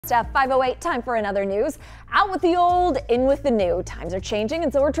Steph, 5:08, time for another news. Out with the old, in with the new. Times are changing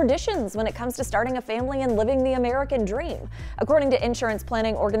and so are traditions when it comes to starting a family and living the American dream. According to insurance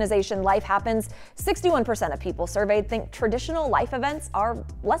planning organization Life Happens, 61% of people surveyed think traditional life events are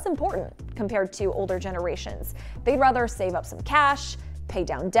less important compared to older generations. They'd rather save up some cash, pay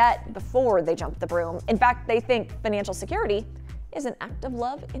down debt before they jump the broom. In fact, they think financial security is an act of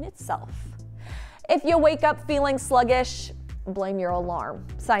love in itself. If you wake up feeling sluggish, blame your alarm.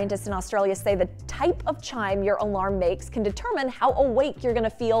 Scientists in Australia say the type of chime your alarm makes can determine how awake you're going to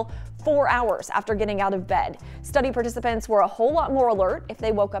feel 4 hours after getting out of bed. Study participants were a whole lot more alert if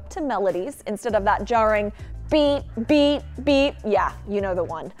they woke up to melodies instead of that jarring beep, beep, beep. Yeah, you know the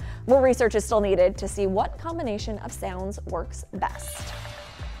one. More research is still needed to see what combination of sounds works best.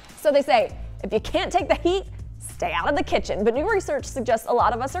 So they say, if you can't take the heat, stay out of the kitchen. But new research suggests a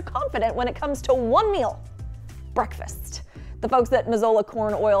lot of us are confident when it comes to one meal: breakfast. The folks at Mazola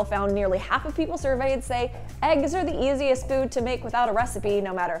Corn Oil found nearly half of people surveyed say eggs are the easiest food to make without a recipe,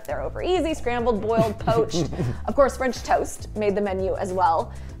 no matter if they're over easy, scrambled, boiled, poached. Of course, French toast made the menu as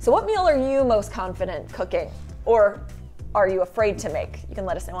well. So what meal are you most confident cooking? Or are you afraid to make? You can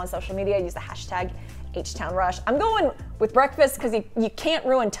let us know on social media. Use the hashtag HTownRush. I'm going with breakfast because you can't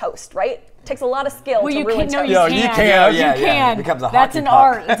ruin toast, right? It takes a lot of skill to ruin toast. No, you can. You can. You can. It becomes a That's hockey an puck.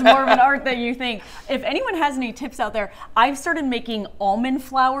 art. It's more of an art than you think. If anyone has any tips out there, I've started making almond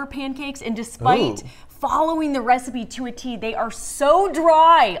flour pancakes, and despite following the recipe to a T, they are so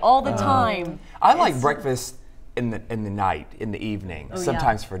dry all the time. I like breakfast in the night, in the evening,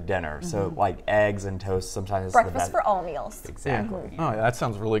 sometimes for dinner. So like eggs and toast sometimes. Breakfast for all meals. Exactly. Oh, yeah, that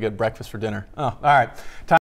sounds really good. Breakfast for dinner. Oh, all right.